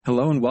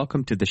Hello and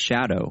welcome to The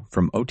Shadow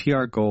from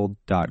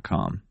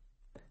OTRGold.com.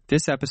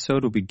 This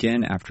episode will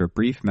begin after a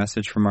brief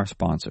message from our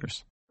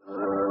sponsors.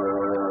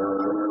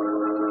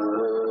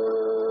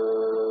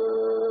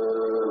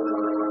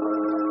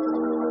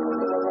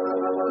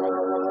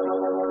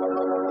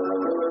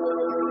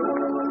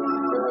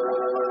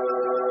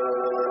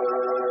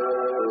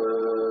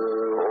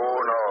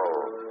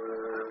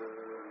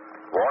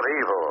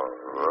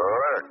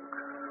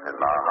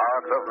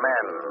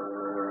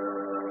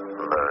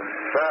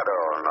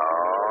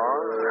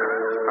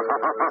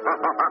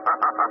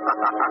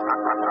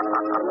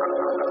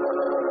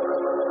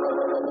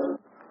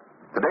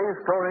 Today's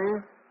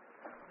story,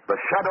 The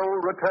Shadow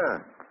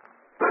Returns.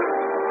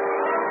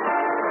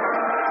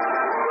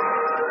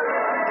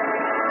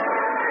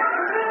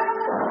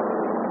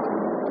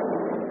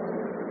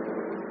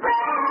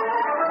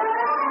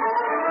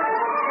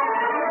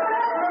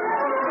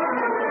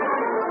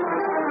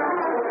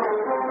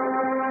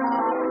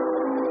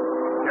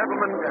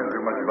 Gentlemen,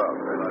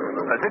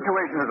 a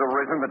situation has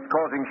arisen that's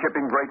causing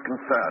shipping great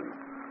concern.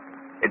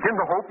 It's in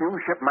the hope you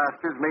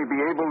shipmasters may be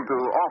able to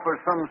offer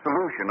some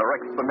solution or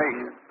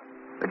explanation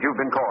that you've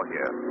been called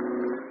here.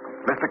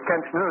 Mr.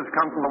 Kenchner has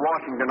come from the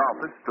Washington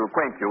office to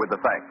acquaint you with the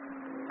facts.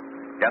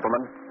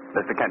 Gentlemen,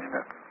 Mr.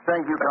 Kenchner.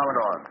 Thank you,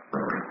 Commodore.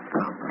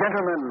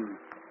 Gentlemen,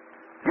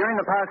 during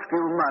the past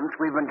few months,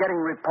 we've been getting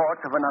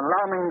reports of an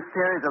alarming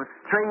series of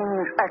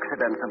strange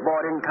accidents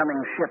aboard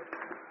incoming ships.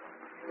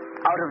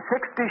 Out of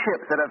 60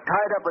 ships that have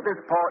tied up at this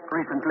port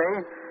recently,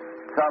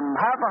 some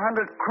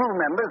 100 crew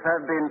members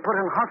have been put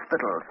in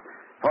hospitals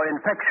for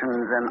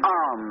infections in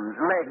arms,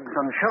 legs,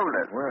 and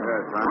shoulders.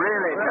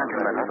 Really,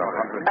 gentlemen.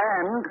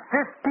 And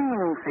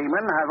 15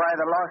 seamen have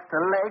either lost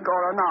a leg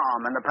or an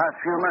arm in the past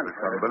few months.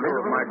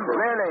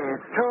 Really,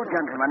 it's true,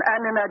 gentlemen.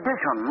 And in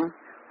addition,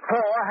 4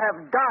 have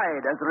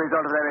died as a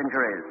result of their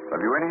injuries.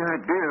 Have you any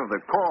idea of the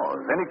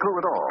cause? Any clue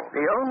at all?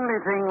 The only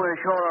thing we're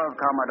sure of,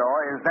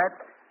 Commodore, is that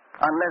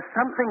unless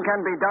something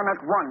can be done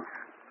at once,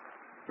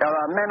 there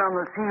are men on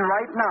the sea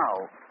right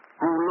now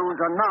who lose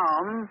an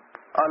arm,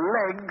 a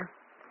leg,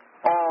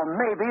 or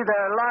maybe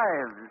their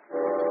lives.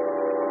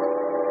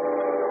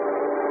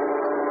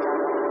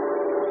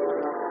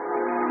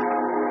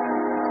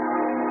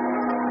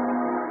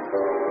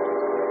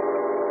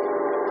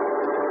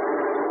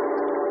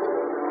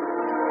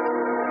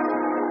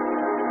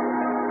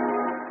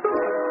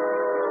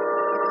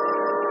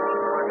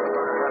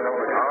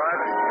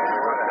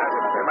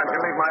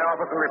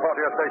 And report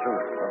to your station.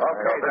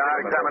 Okay, Doc.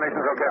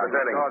 Examination's okay for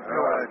sailing.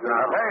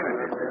 Payne.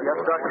 Yes,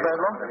 Dr.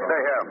 Bedlow?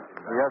 Stay here.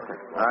 Yes, sir.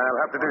 I'll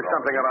have to do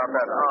something about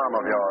that arm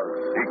of yours.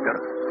 Victor,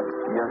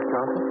 Yes,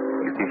 Doctor?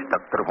 if this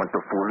doctor wants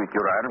to fool with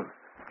your arm,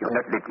 you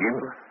not let him.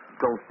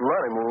 Don't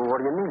let him. What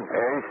do you mean?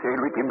 I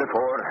sailed with him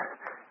before,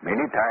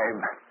 many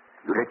times.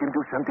 You let him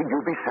do something,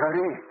 you'll be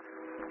sorry.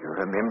 You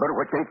remember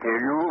what they tell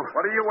you?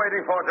 What are you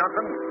waiting for,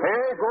 Johnson?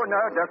 Hey, go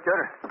now, doctor.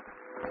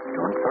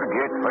 Don't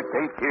forget what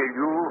they tell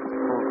you.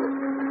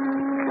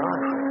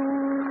 Gosh,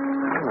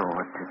 I don't know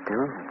what to do.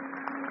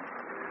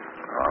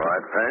 All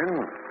right,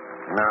 Payne.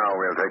 Now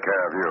we'll take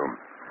care of you.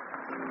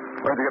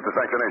 Where'd you get the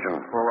vaccination?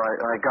 Well,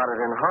 I got it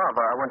in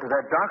Harvard. I went to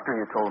that doctor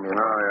you told me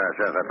about. Oh,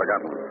 yes, I'd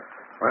forgotten.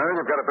 Well,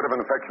 you've got a bit of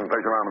an infection.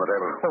 Place your arm on the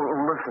table.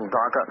 Oh, listen,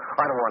 Doc,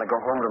 I don't want to go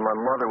home to my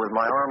mother with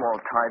my arm all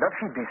tied up.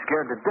 She'd be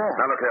scared to death.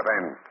 Now, look here,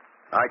 Payne.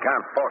 I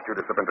can't force you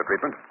to slip into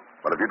treatment.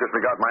 But if you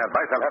disregard my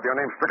advice, I'll have your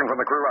name stricken from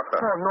the crew roster.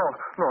 Oh,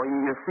 no.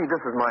 You see,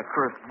 this is my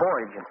first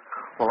voyage.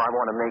 Well, I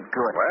want to make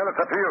good. Well, it's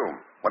up to you.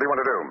 What do you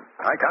want to do?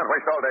 I can't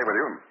waste all day with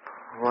you.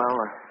 Well,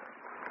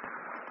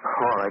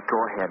 all right, go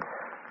ahead.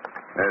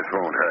 This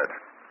won't hurt.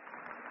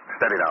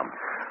 Steady down.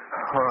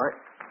 All right.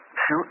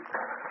 Shoot.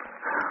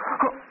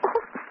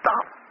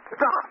 Stop.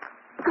 Doc,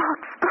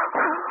 stop.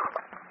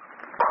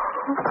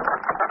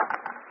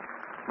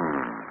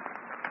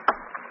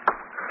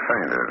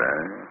 Fainted,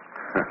 eh?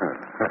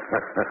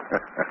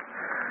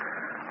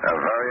 A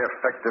very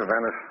effective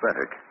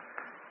anesthetic.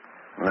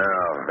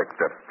 Now,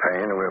 Victor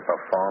Payne will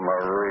perform a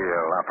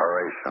real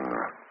operation.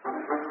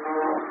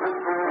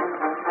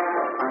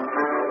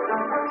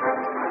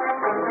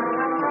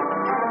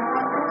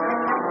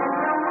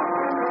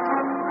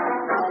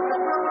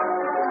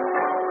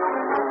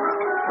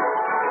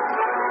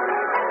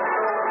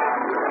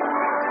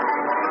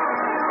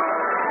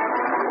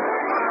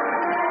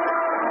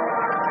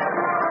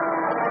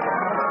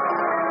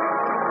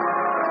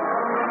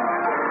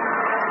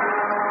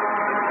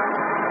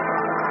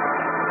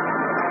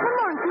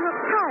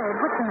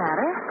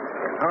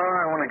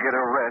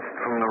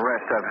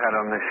 I've had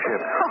on this ship.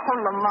 Oh,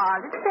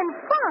 Lamar, it's been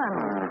fun.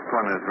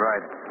 Fun is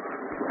right.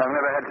 I've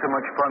never had so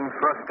much fun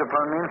thrust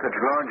upon me in such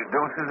large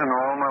doses in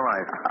all my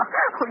life.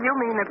 Oh, you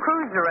mean the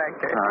cruise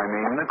director? I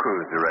mean the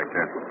cruise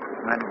director.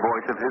 That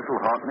voice of his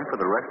will haunt me for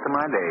the rest of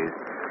my days.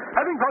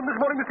 Having fun this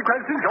morning, Mr.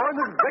 Cranston. Join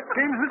the deck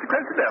games, Mr.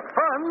 Cranston. They're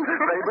fun.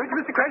 Play bridge,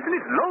 Mr. Cranston.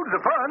 It's loads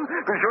of fun.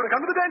 Be sure to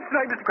come to the dance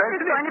tonight, Mr.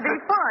 Cranston. It's going to be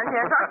fun,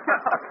 yes, I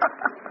know.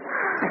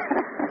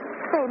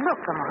 Say, look,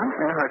 Lamont.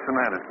 Yeah, what's the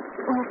matter?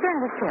 In the stern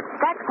of the ship,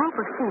 that group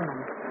of seamen,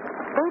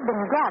 They've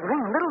been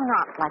gathering in little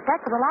knots like that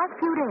for the last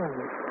few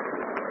days.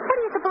 What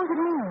do you suppose it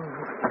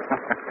means?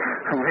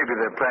 Maybe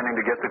they're planning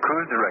to get the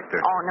cruise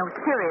director. Oh, no,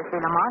 seriously,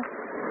 Lamont.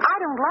 I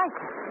don't like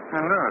it.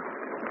 And look,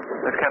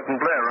 there's Captain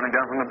Blair running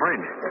down from the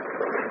bridge.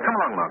 Come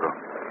along, Margot.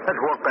 Let's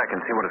walk back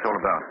and see what it's all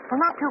about. Well,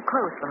 not too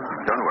close,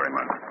 Lamont. Don't worry,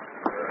 Margot.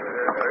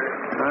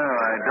 Well,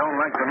 I don't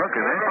like the look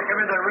of this. Give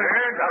me the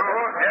ring.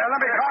 Yeah, let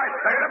me try.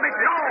 Let me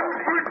go.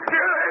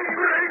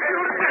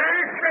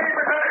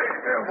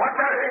 What's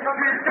that?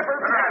 Skipper.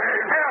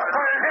 Here.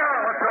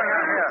 What's going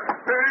on here?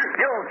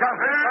 You,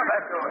 Johnson, stop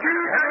that.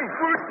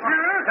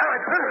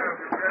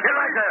 Get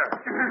right there.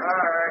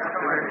 All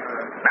right.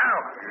 Now,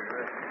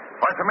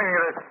 what's the meaning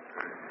of this?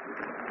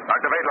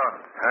 Dr. Baylor.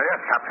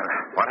 Yes, Captain.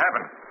 What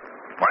happened?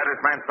 Why did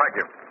this man strike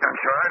you? I'm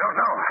sure I don't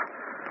know.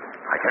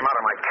 I came out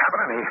of my cabin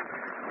and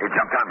he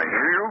jumped on me.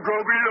 You go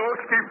below,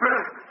 Skipper.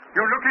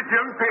 You look at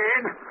young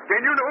Payne.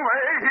 Then you know why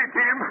I hit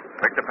him.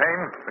 Victor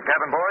Payne, the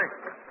cabin boy?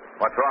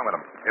 What's wrong with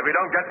him? If we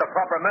don't get the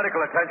proper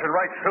medical attention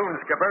right soon,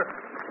 Skipper,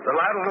 the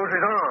lad'll lose his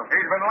arm.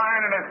 He's been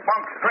lying in his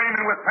bunk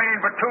screaming with pain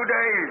for 2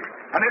 days.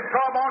 And his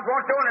sawbones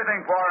won't do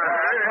anything for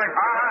him.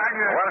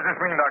 What does this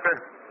mean, Doctor?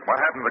 What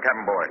happened to the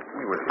cabin boy?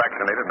 He was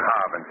vaccinated and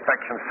how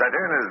infection set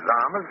in. His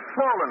arm is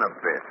swollen a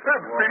bit.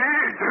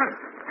 Big.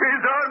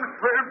 His arms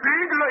were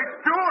big like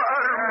 2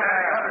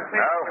 arms.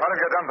 Now, what have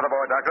you done for the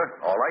boy, Doctor?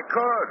 All I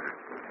could.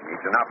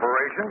 Needs an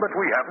operation, but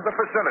we haven't the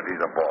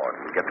facilities aboard.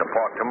 We get to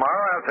port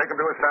tomorrow. I'll take him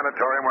to a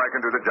sanatorium where I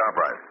can do the job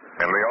right.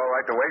 It'll be all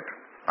right to wait?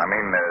 I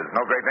mean, there's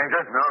no great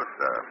danger? No,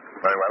 sir.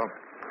 Very well.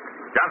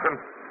 Johnson.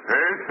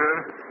 Yes, sir.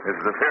 This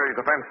is a serious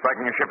offense,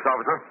 striking a ship's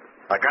officer.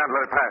 I can't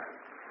let it pass.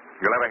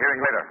 You'll have a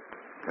hearing later.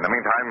 In the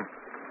meantime,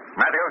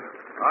 Matthews.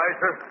 Aye,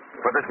 sir.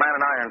 Put this man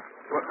in irons.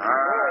 Put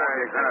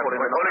him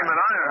in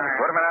iron.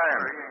 Put him in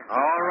irons.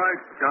 All right,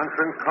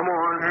 Johnson, come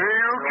on.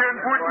 You can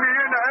put me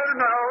in iron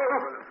now.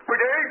 But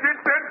I get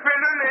that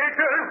fella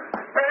later.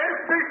 I'll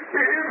fix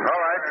him.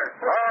 All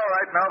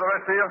right. Now, the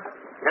rest of you,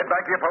 get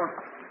back to your post.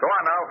 Go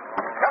on now.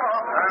 Come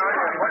on.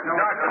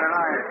 Johnson and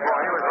I.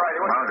 He was right.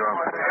 Margot,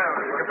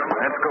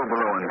 let's go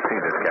below and see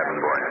this cabin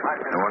boy.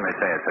 The one they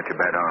say has such a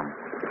bad arm.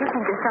 You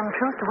think there's some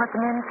truth to what the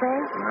men say?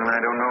 Well, I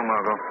don't know,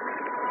 Margot.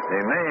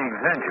 They may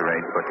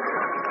exaggerate, but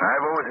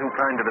I've always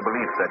inclined to the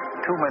belief that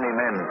too many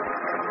men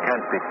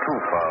can't be too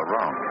far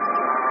wrong.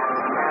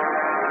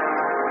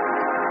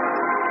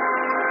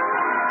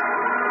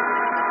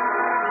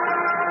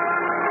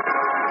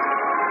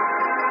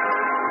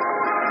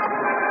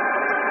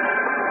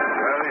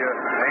 Well, you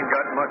ain't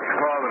got much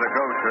farther to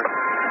go, sir.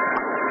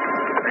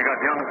 They got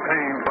young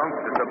Payne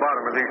bunked at the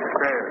bottom of these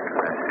stairs.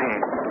 I see.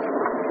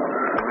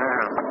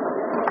 Well,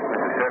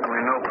 there's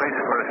certainly no place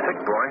for a sick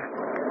boy.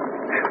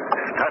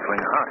 Startling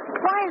hot.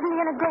 Why isn't he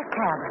in a deck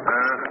cabin?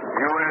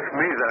 You ask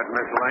me that,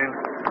 Miss Lane.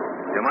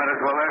 You might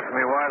as well ask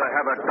me why they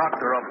have a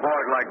doctor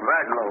aboard like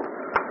Vadlow.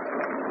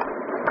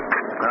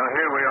 Now,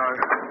 here we are.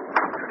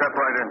 Step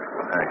right in.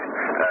 Thanks.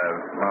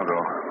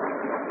 Margot,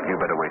 you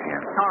better wait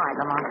here. All right,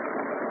 Lamont.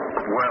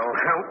 Well,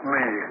 help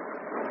me.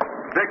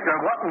 Victor,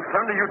 what in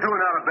thunder are you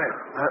doing out of bed?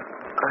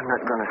 I'm not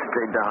going to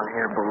stay down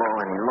here below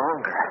any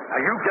longer. Now,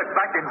 you get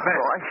back in bed.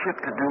 Well, I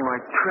shipped to do my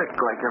trick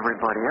like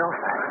everybody else.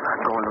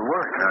 I'm going to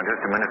work. Now,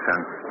 just a minute, son.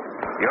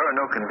 You're in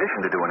no condition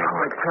to do any I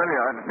work. tell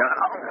you,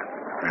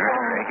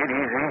 Take it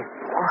easy.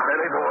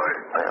 Steady, boy.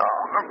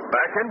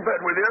 Back in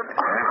bed with you.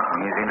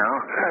 Easy now.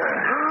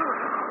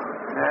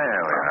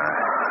 There we are.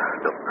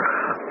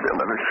 They'll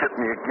never ship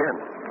me again.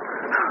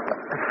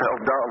 I fell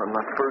down on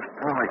my first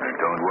night.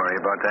 Don't worry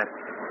about that.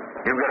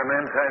 You've got a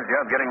man-sized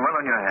job getting well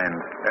on your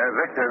hands.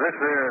 Victor, this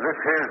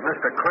here's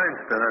Mr.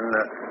 Cranston,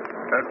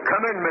 and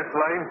come in, Miss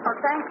Lane. Oh,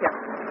 thank you.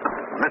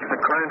 Mr.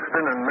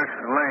 Cranston and Miss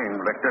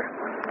Lane, Victor.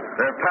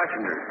 They're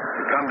passengers.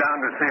 They come down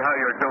to see how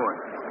you're doing.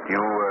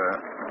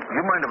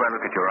 You mind if I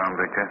look at your arm,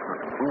 Victor?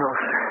 No,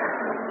 sir.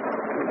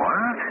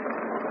 What?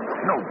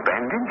 No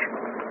bandage?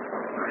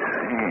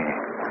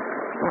 See.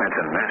 That's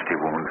a nasty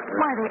wound.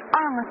 Why, the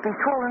arm must be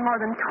swollen more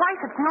than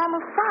twice its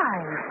normal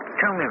size.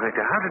 Tell me, Victor,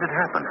 how did it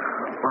happen?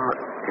 Well,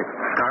 it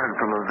started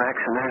from a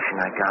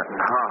vaccination I got in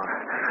House.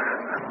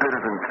 A bit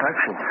of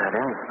infection set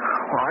in.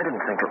 Well, I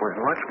didn't think it was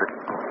much, but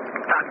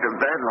Dr.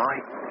 Badlaw,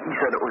 he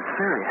said it was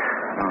serious.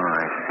 Oh,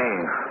 I see.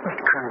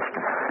 Mr.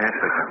 Cranston. Yes,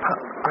 Victor.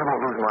 I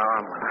won't lose my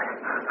arm.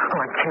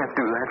 I can't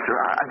do that, sir.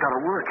 I got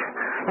to work.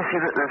 You see,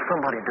 there's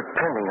somebody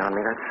depending on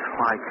me. That's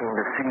why I came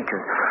to see,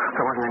 because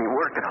there wasn't any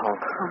work at home.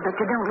 Oh,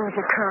 Victor, don't lose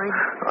your courage.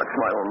 It's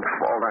my own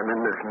fault I'm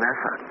in this mess.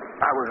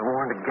 I was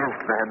warned against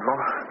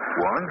Vadlaw.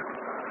 Warned?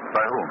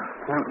 By whom?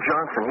 Newt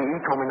Johnson. He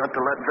told me not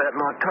to let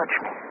Vadlaw touch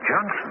me.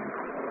 Johnson?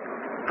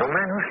 The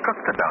man who struck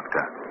the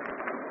doctor?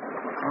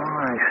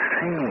 Oh, I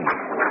see.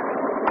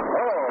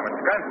 Oh,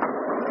 Mr. Cranston.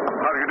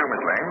 How do you do,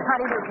 Miss Lane? How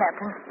do you do,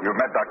 Captain? You've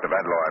met Dr.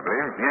 Badlow, I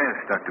believe. Yes,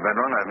 Dr.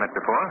 Bedron, I've met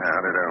before. How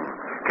do you do?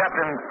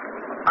 Captain,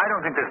 I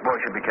don't think this boy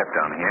should be kept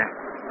down here.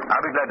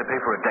 I'll be glad to pay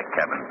for a deck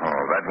cabin.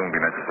 Oh, that won't be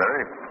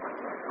necessary.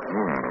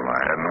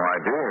 I had no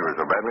idea he was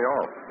so badly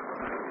off.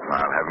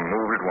 I'll have him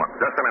moved at once.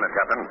 Just a minute,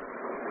 Captain.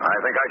 I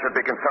think I should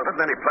be consulted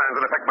in any plans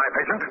that affect my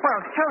patient. Well,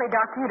 surely,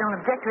 Doctor, you don't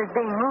object to his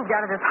being moved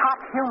out of this hot,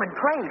 humid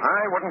place.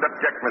 I wouldn't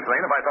object, Miss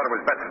Lane, if I thought it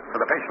was best for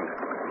the patient.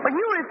 But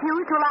you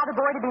refuse to allow the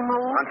boy to be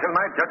moved? Until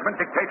my judgment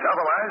dictates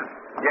otherwise,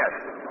 yes.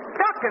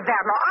 Dr.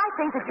 Vadlow, I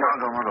think that you're...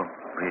 Margot,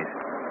 please.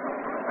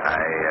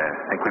 I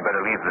think we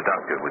better leave the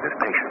doctor with his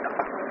patient.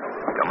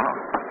 Come on.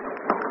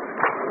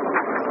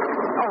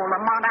 Oh,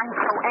 Lamont, I'm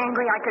so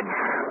angry I could...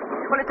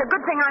 Well, it's a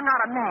good thing I'm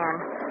not a man.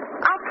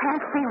 I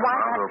can't see why...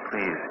 Margot,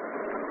 please.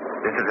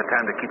 This is the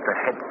time to keep the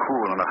head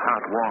cool and the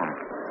heart warm.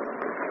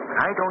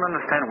 I don't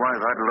understand why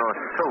Vadlaw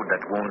sewed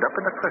that wound up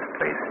in the first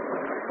place.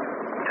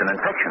 It's an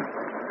infection.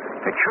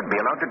 It should be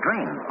allowed to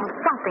drain. Well,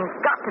 something's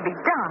got to be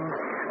done.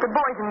 The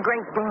boy's in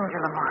great danger,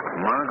 Lamont.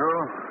 Margot,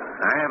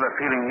 I have a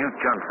feeling you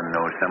Johnson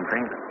knows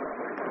something.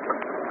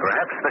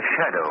 Perhaps the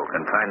shadow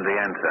can find the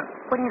answer.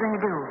 What are you going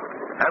to do?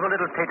 Have a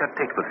little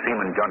tete-a-tete with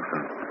Seaman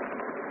Johnson.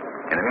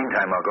 In the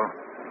meantime, Margot,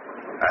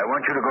 I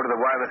want you to go to the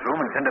wireless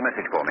room and send a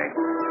message for me.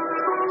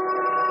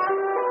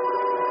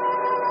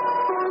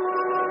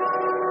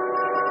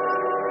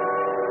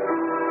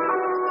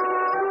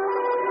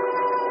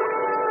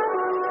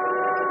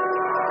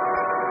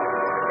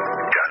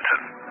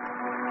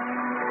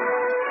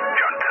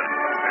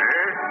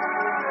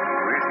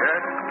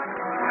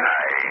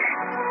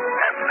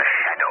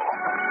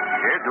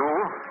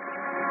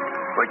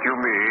 What you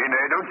mean?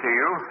 I don't see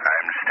you.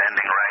 I'm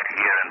standing right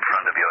here in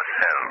front of your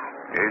cell.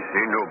 I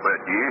see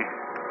nobody.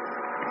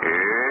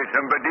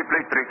 Somebody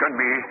play trick on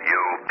me.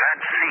 You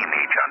can't see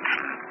me,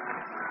 Johnson.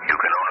 You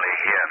can only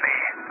hear me.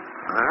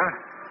 Huh?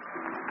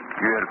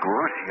 You're a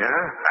ghost,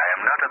 yeah? I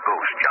am not a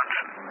ghost,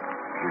 Johnson.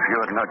 If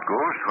you're not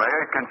ghost, why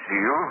I can see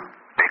you?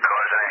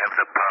 Because I have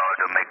the power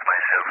to make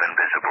myself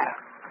invisible.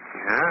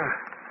 Yeah?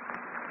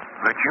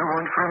 What you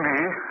want from me?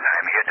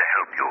 I'm here to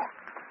help you.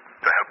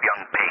 To help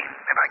young Payne,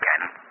 if I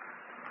can.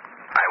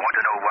 I want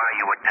to know why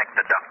you attacked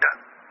the doctor.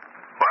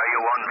 Why you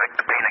warned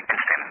Victor Payne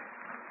against him.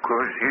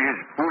 Because he's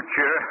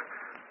butcher.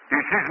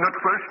 This is not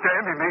first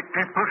time he make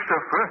people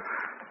suffer.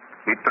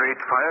 He trade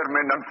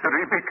firemen on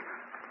Cerebic.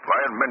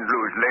 Firemen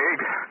lose leg.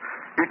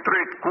 He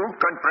trade Cook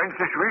and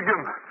Francis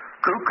William.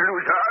 Cook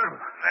lose arm.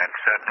 That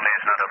certainly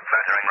is not a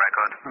flattering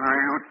record.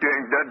 You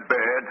think that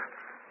bad?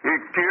 He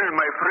killed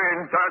my friend,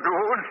 Dr.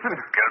 Olson.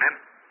 Killed him?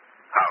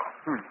 How?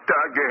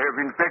 Doggy have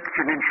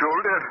infection in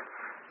shoulder.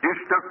 This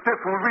doctor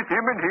fool with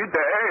him and he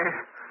die.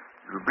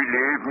 You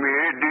believe me,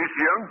 this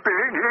young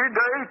Payne, he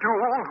die too.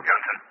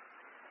 Johnson,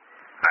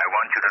 I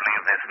want you to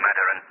leave this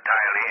matter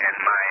entirely in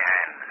my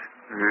hands.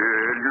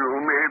 Well, you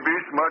may be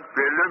smart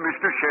fella,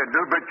 Mr.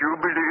 Shadow, but you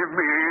believe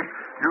me,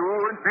 you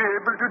won't be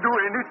able to do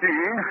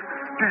anything.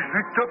 This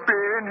Victor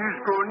Payne is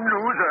going to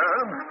lose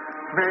arm,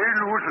 may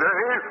lose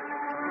life.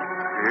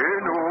 Hey,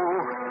 no.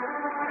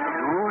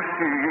 You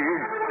see.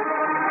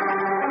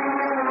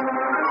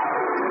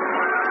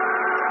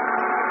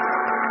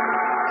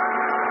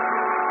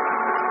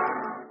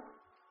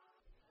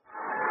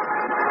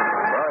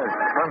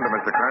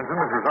 Mr. Cranston,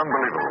 this is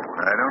unbelievable.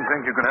 I don't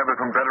think you could have it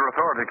from better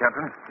authority,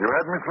 Captain. You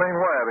had Miss Lane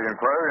wire the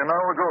inquiry an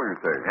hour ago, you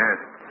say? Yes.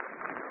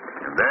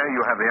 And there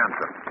you have the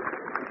answer.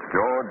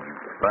 George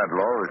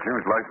Vadlaw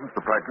refused license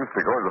to practice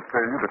because of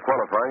failure to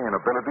qualify in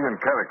ability and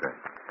character.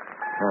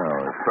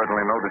 Well, there's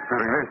certainly no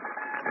disputing this.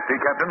 You see,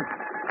 Captain,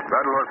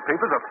 Vadlaw's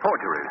papers are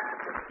forgeries.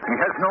 He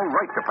has no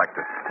right to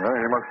practice. Well,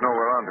 you must know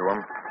we're on to him.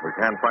 We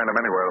can't find him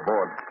anywhere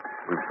aboard.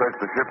 We've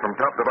searched the ship from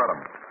top to bottom.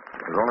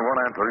 There's only one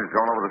answer. He's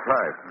gone over the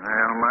side.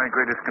 Well, my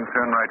greatest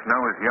concern right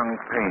now is young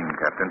Payne,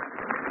 Captain.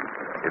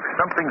 If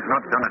something's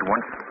not done at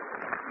once,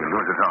 he'll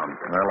lose his arm.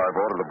 Well, I've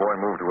ordered the boy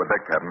moved to a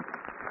deck cabin.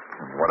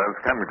 What else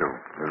can we do?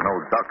 There's no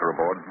doctor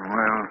aboard.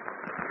 Well,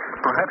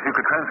 perhaps you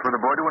could transfer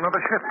the boy to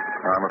another ship.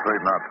 I'm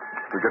afraid not.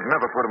 We could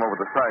never put him over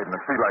the side in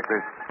a sea like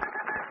this.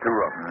 Too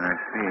rough. I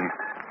see.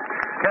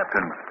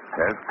 Captain.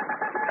 Yes?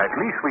 At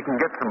least we can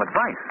get some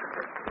advice.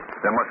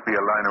 There must be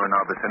a liner in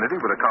our vicinity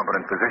with a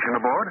competent physician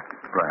aboard.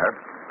 Perhaps.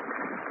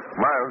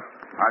 Miles.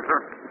 Aye, sir.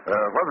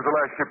 What was the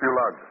last ship you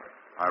logged?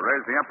 I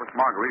raised the Empress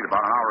Marguerite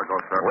about an hour ago,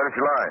 sir. Where did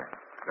she lie?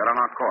 Dead on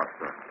our course,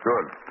 sir.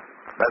 Good.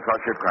 That's our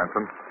ship,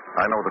 Cranston.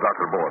 I know the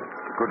doctor aboard.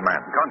 Good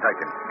man. Contact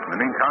him. In the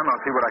meantime,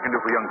 I'll see what I can do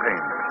for young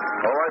Payne.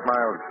 All right,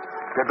 Miles.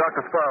 Get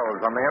Dr.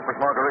 Sparrows on the Empress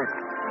Marguerite.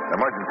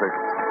 Emergency.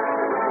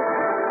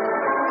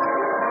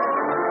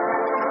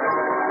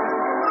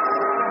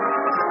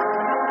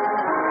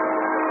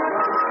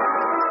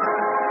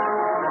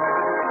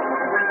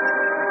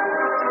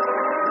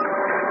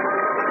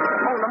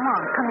 Oh,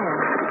 Lamont, come in.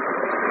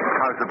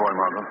 How's the boy,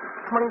 Margot?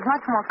 Well, he's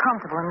much more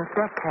comfortable in this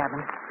deck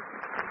cabin.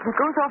 He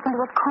goes off into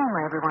a coma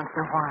every once in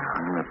a while.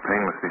 The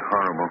pain must be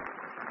horrible.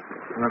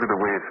 Look at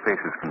the way his face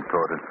is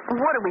contorted.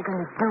 What are we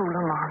going to do,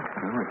 Lamont?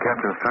 The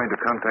captain's trying to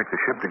contact the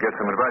ship to get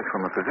some advice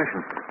from a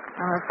physician.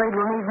 I'm afraid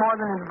we'll need more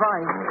than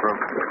advice.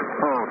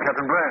 Oh,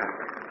 Captain Blair.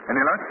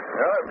 Any luck?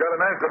 Yeah, I've got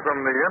an answer from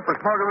the Empress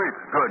Marguerite.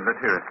 Good.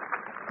 Let's hear it.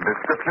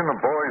 Description of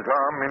boy's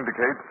arm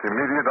indicates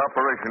immediate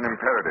operation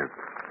imperative.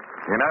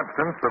 In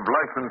absence of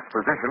licensed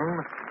physician,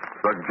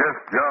 suggest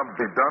job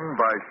be done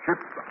by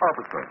ship's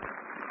officer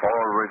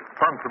or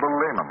responsible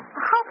layman.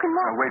 How Good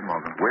morning. Wait,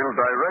 Morgan. We'll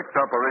direct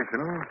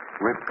operations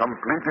with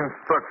complete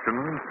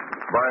instructions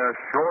via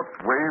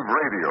shortwave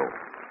radio.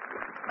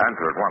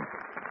 Answer at once.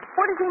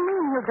 What does he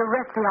mean he'll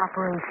direct the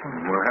operation?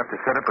 We'll have to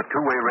set up a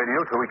two-way radio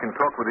so we can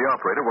talk with the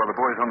operator while the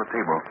boy's on the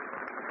table.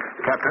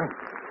 Captain,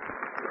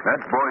 that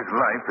boy's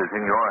life is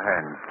in your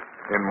hands.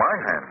 In my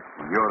hands?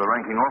 You're the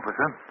ranking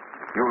officer.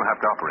 You'll have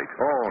to operate.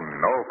 Oh,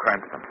 no,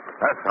 Cranston.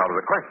 That's out of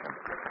the question.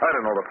 I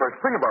don't know the first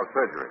thing about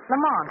surgery.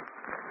 Lamont,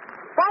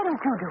 why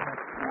don't you do it?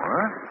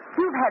 What?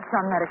 You've had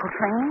some medical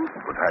training.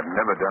 But I've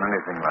never done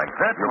anything like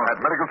that. You had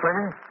medical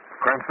training?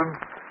 Cranston,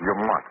 you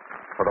must.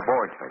 For the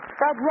boy's sake.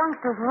 That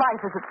youngster's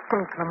life is at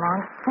stake,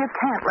 Lamont. You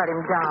can't let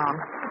him down.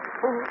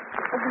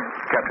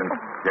 Captain.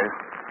 Yes?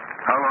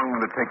 How long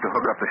will it take to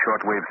hook up the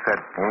shortwave set?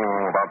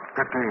 Oh, about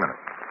 15 minutes.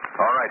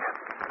 All right.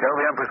 Tell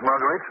the Empress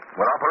Marguerite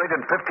we'll operate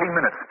in 15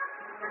 minutes.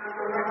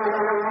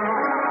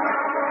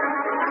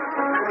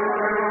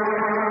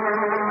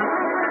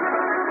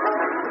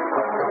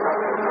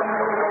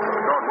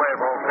 Shortwave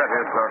all set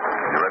here, sir.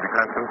 You ready,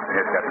 Cranston?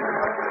 Yes, Captain.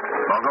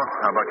 Margot,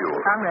 how about you?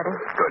 I'm ready.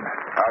 Good.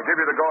 I'll give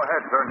you the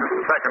go-ahead, sir, in just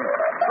a second.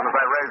 As soon as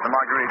I raise the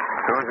Marguerite.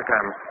 As soon as you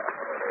can.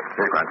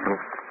 Here, Cranston.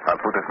 I'll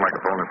put this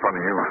microphone in front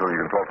of you so you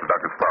can talk to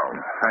Dr. Sproul.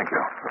 Thank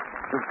you.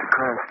 Mr.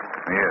 Cranston.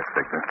 Yes,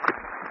 Victor.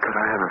 Could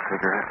I have a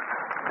cigarette?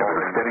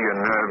 Steady your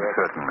nerves,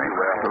 certainly.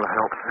 Will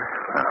help, sir.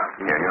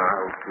 Here you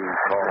are.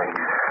 Here's all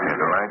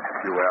right.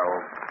 QL,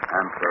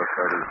 Answer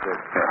 36.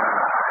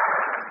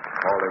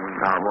 Calling.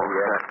 Now, what was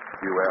that?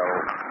 QL.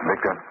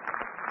 Victor.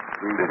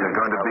 This is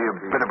going to be a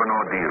bit of an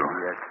ordeal.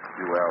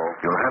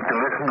 You'll have to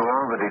listen to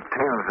all the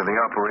details of the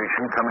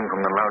operation coming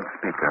from the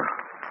loudspeaker.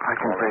 I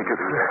can take it,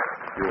 sir.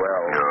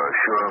 You're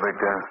sure,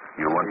 Victor?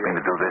 You want me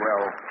to do this?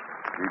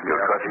 You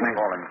trust me?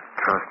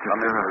 Trust you,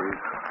 sir.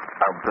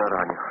 I'll bet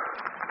on you.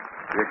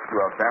 Yes,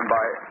 stand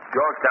by.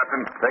 Yours,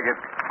 Captain. Take it.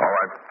 All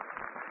right.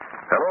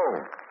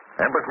 Hello.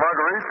 Empress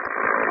Marguerite?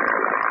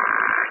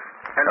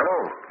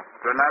 Hello.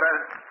 Granada,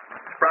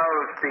 Sproul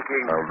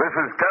speaking. This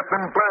is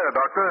Captain Blair,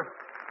 Doctor.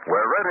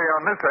 We're ready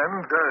on this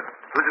end. Good.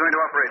 Who's going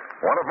to operate?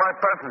 One of my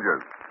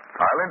passengers.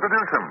 I'll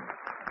introduce him.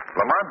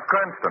 Lamont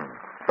Cranston,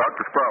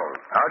 Dr. Sproul.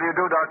 How do you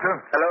do, Doctor?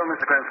 Hello,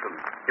 Mr. Cranston.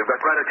 You've got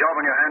quite a job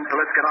on your hands, so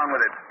let's get on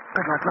with it.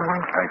 Good luck,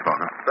 Lamont. Thanks,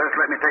 Doctor. First,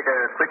 let me take a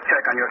quick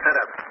check on your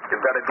setup.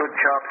 You've got a good,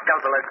 sharp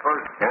scalpel, I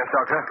suppose. Yes,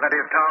 Doctor. Plenty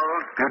of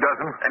towels. Few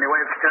dozen. Any way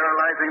of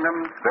sterilizing them?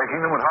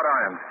 Baking them with hot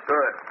irons.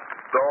 Good.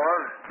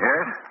 Gauze.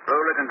 Yes?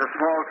 Roll it into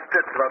small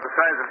strips about the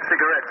size of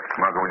cigarettes.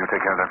 Margot, will you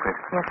take care of that, please?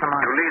 Yes,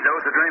 Lamont. You need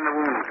those to drain the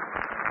wound.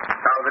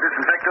 Now, the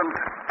disinfectant.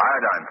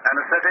 Iodine.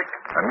 Anesthetic.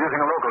 I'm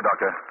using a local,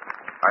 Doctor.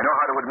 I know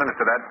how to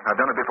administer that. I've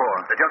done it before.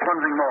 Just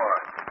one thing more.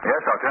 Yes,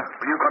 Doctor.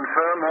 Will you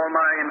confirm all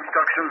my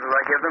instructions as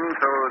I give them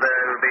so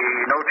there'll be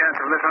no chance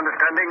of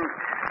misunderstanding?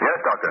 Yes,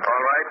 Doctor.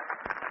 All right.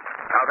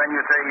 Now then, you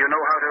say you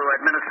know how to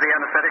administer the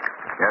anesthetic?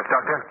 Yes,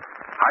 Doctor.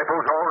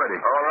 Hypo's all ready.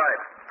 All right.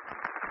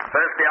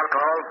 First, the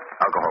alcohol.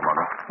 Alcohol,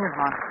 Margot. Here,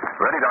 Lamont.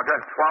 Ready, Doctor.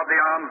 Swab the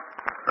arm.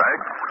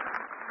 Right.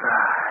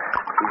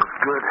 Feels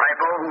good.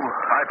 Hypo.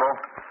 Hypo.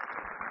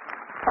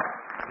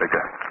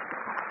 Victor,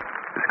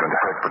 it's going to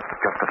hurt for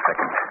just a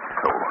second.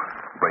 So,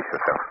 brace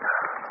yourself.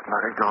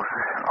 Let it go,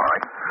 sir. All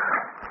right.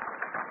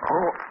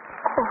 Oh.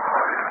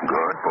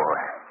 Good boy.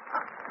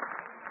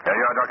 There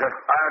you are, Doctor.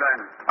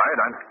 Iodine.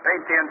 Iodine.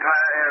 Paint the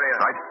entire area.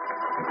 Right.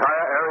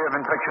 Entire area of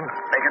infection.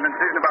 Make an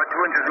incision about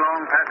 2 inches long,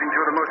 passing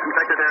through the most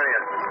infected area.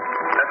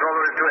 That's all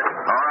there is to it.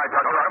 All right,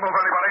 Doctor. Don't move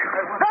anybody.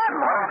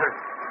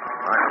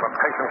 I have a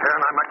patient here,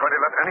 and I'm not going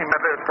to let any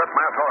method usurp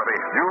my authority.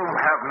 You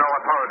have no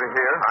authority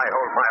here. I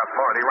hold my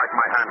authority right in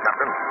my hand,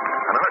 Captain.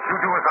 And unless you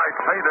do as I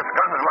say, this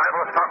gun is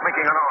liable to start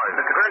making a noise.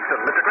 Mr. Cranston.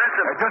 Mr.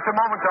 Cranston. Just a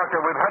moment,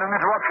 Doctor. We've had an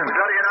interruption. We've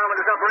got to get on with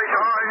this operation.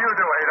 Oh, you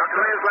do it, Doctor.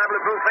 The is liable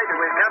to prove fatal.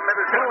 We can't let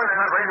it You ain't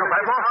not radio,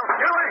 Bible.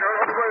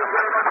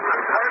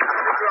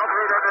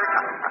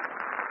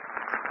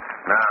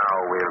 Now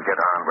we'll get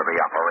on with the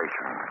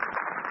operation.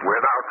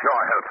 Without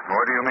your help.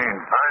 What do you mean?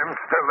 I'm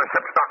still the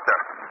ship's doctor.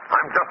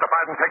 I'm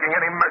justified in taking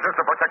any measures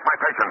to protect my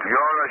patient.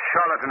 You're a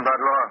charlatan,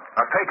 Badlaw.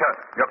 A faker.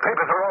 Your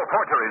papers are all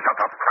forgeries. Shut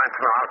up,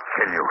 Cranston, or I'll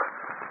kill you.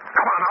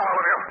 Come on now, all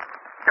of you.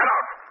 Get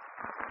out.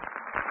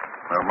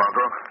 Well,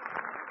 Margot,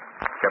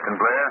 Captain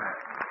Blair,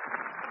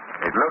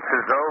 it looks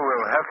as though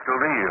we'll have to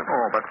leave.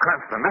 Oh, but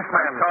Cranston, this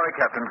man... I'm sorry,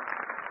 Captain.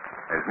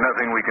 There's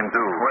nothing we can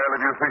do. Well,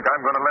 if you think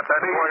I'm going to let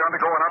that boy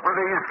undergo an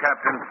operative... Please,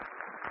 Captain.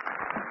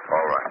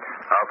 All right.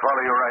 I'll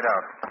follow you right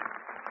out.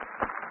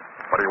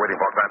 What are you waiting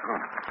for, Cranston?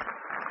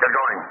 Get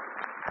going.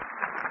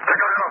 Get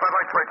going off that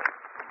light switch.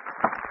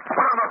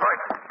 Put on the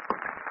light.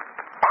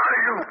 Are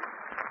you?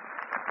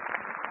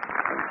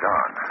 He's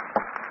gone.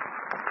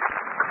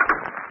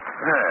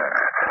 There.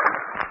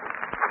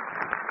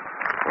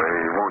 We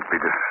won't be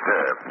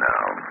disturbed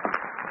now.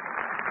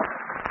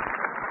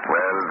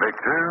 Well,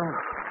 Victor,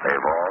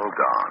 they've all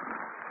gone.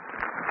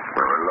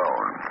 We're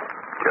alone.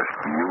 Just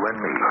you and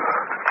me.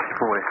 Keep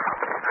away.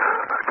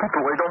 Keep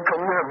away. Don't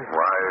come near me.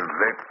 Why,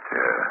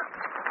 Victor,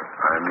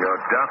 I'm your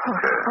doctor.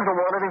 I don't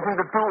want anything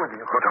to do with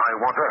you. But I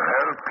want to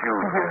help you.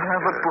 You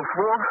haven't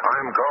before?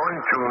 I'm going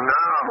to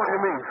now. What do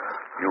you mean?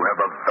 You have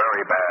a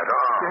very bad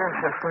arm.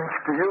 Yes, thanks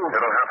to you.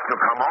 It'll have to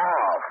come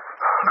off.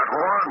 At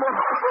once.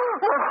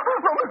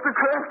 No, Mr.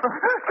 Cranston.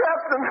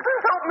 Captain,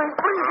 help me,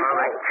 please.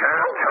 I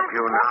can't help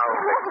you now,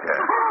 Victor.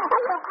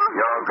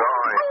 You're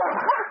going.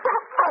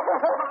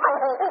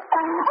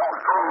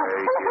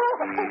 Take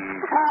it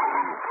easy.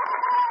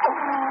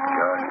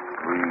 Just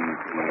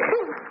breathe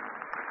in.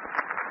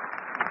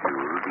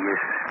 You'll be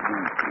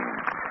sleeping.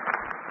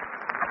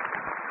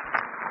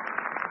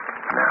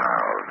 Now,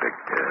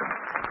 Victor,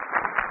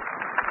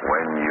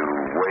 when you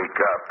wake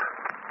up,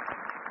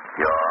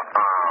 your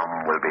arm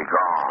will be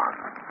gone.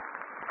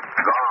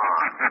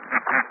 Gone.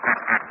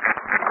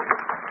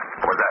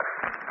 What was that?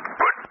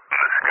 Put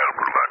the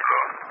scalpel,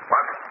 Butler.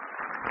 What?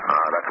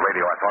 Oh, that's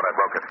radio. I thought I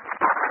broke it.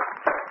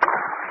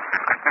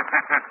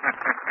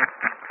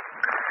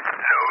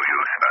 No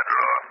use,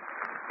 Butler.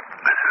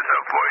 This is a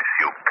voice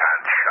you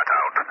can't shut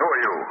out. Who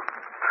are you?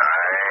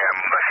 I am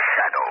the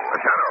Shadow. The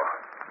Shadow.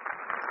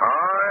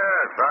 Oh,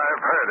 yes,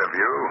 I've heard of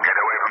you. Get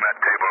away from that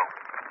table.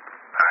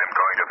 I'm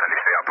going to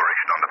finish the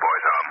operation on the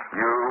boy's arm.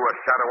 You a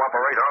shadow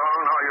operator? Oh,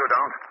 no, you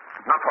don't.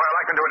 Not while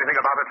I can do anything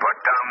about it. Put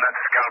down that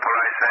scalpel,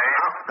 I say.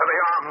 After the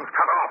arm's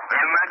cut off.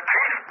 In that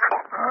case,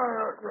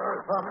 You're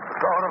some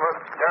sort of a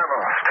devil.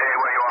 stay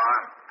where you are.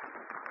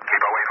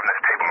 Keep away from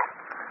this table.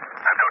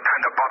 I've no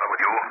time to bother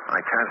with you.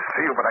 I can't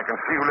see you, but I can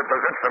see you lift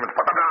those instruments.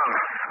 Put them down.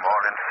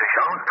 Small incision.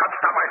 Don't cut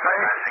stuff, I say.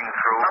 Passing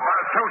through. Up,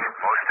 I'll shoot.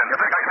 Most You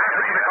think I can't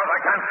see you because I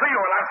can't see you?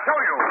 Well, I'll show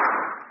you.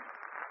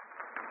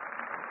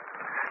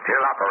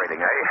 Still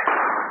operating, eh?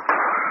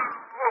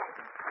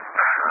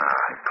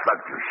 I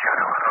plugged you,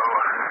 Shadow.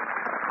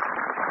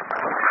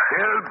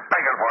 Still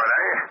begging for it,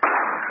 eh?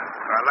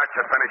 Well, that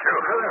should finish you.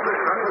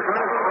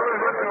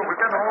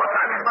 What's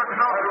that?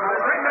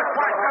 Bring this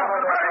white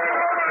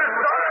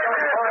coat.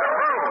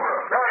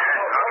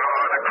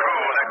 The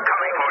crew, they're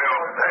coming for you.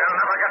 They'll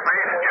never get me.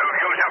 You'll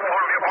use your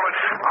full of your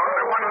bullets.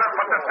 Only one left,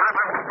 but this time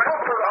I'm spent.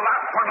 The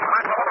last one,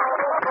 my lord.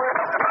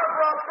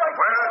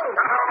 Well,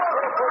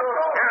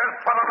 here's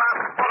for the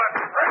last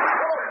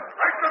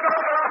bullet.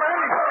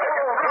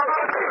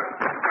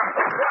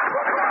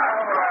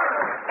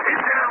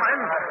 Easy now, men.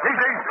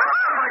 Easy.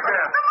 Right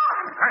there.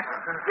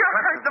 You're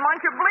hurt, Lamont.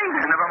 You're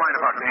bleeding. Never mind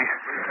about me.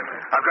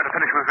 I've got to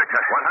finish with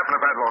Victor. What happened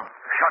to Badlaw?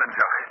 Shot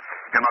himself.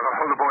 Here, Margot,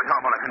 hold the boy's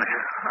arm while I finish.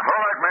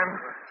 All right, men.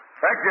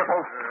 Back to your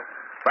post.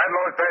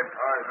 Badlaw is dead.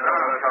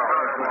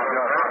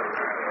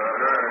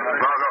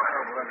 Margot.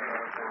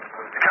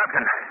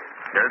 Captain.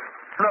 Yes?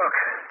 Look.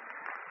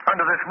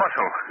 Under this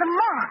muscle.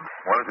 Lamont.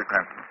 What is it,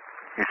 Cranston?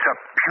 It's a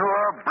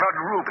pure blood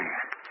ruby.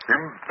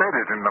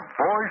 Embedded in the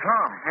boy's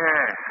arm.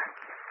 Yes.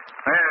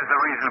 There's the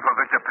reason for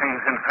Victor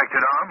Payne's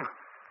infected arm.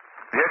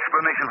 The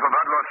explanation for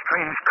Badlaw's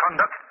strange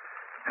conduct.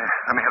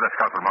 Let me have that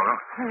scalpel, Margot.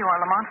 Here you are,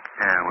 Lamont.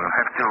 Yeah, we'll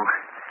have to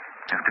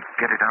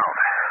get it out.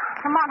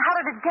 Lamont, how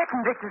did it get in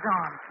Victor's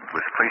arm? It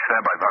was placed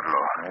there by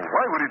Badlaw.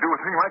 Why would he do a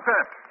thing like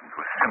that? It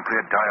was simply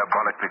a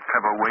diabolically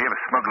clever way of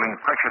smuggling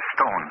precious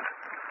stones.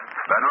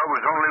 Badlaw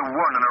was only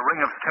one in a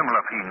ring of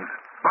similar fiends.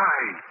 By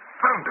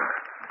thunder.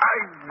 I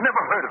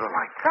never heard of the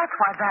like. That's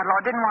why Badlaw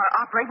didn't want to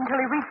operate until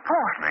he reached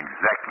port.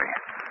 Exactly.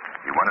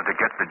 He wanted to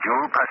get the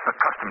jewel past the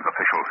customs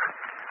officials.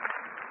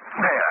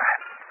 There.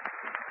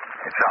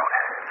 It's out.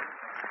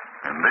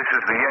 And this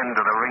is the end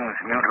of the ring's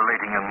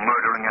mutilating and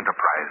murdering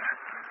enterprise.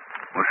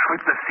 We'll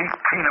sweep the sea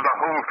clean of the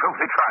whole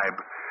filthy tribe.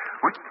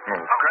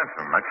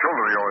 Cranston, that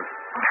shoulder of yours.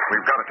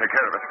 We've got to take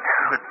care of it.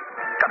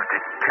 We've got to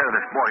take care of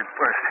this boy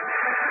first.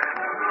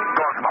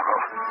 Gauze, Margot.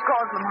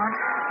 Gauze, Lamont.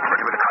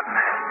 Ready with the cotton.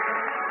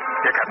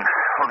 Here, Captain.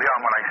 Hold the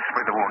arm while I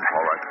spray the wound.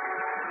 All right.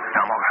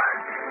 Now, Margot.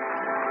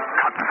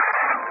 Cotton.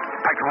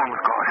 Pack the wound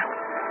with gauze.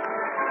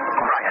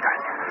 Riot.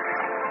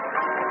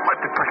 Wipe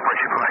the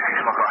perspiration from my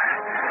face, Margot.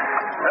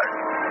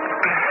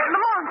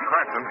 Lamont!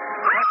 Cranston.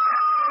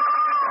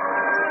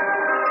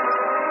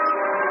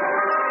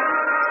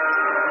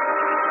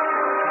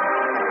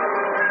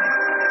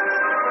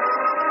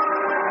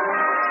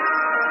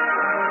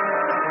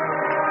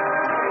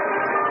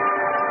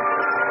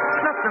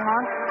 Look,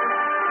 Lamont.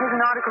 Here's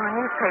an article in the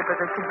newspaper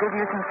that should give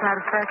you some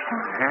satisfaction.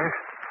 Yes?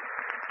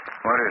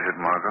 What is it,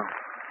 Margot?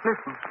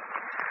 Listen.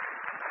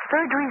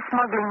 Surgery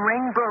smuggling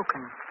ring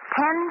broken.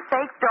 10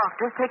 fake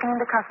doctors taken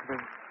into custody.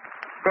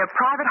 Their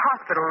private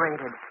hospital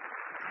raided.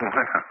 Well,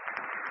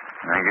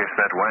 I guess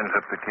that winds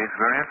up the case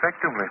very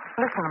effectively.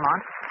 Listen,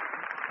 Lamont.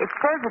 It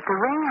says that the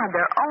ring had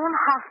their own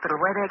hospital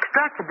where they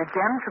extracted the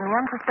gems from the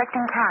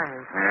unsuspecting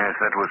carriers. Yes,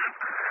 that was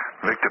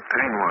Victor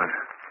Payne was.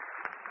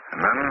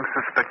 An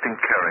unsuspecting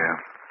carrier.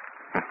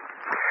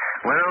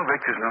 Well,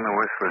 Victor's none the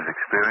worse for his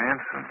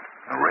experience, and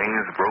the ring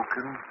is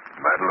broken,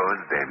 Badlaw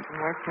is dead.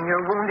 Yes, and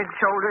your wounded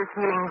shoulder is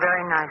healing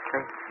very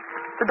nicely.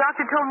 The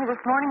doctor told me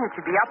this morning that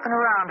you'd be up and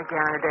around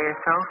again in a day or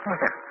so.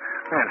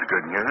 That's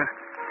good news.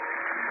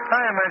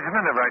 I imagine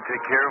that if I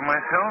take care of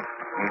myself,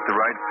 eat the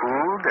right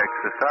food,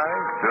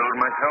 exercise, build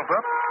myself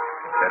up,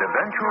 that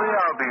eventually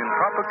I'll be in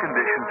proper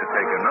condition to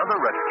take another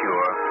rest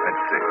cure at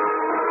sea.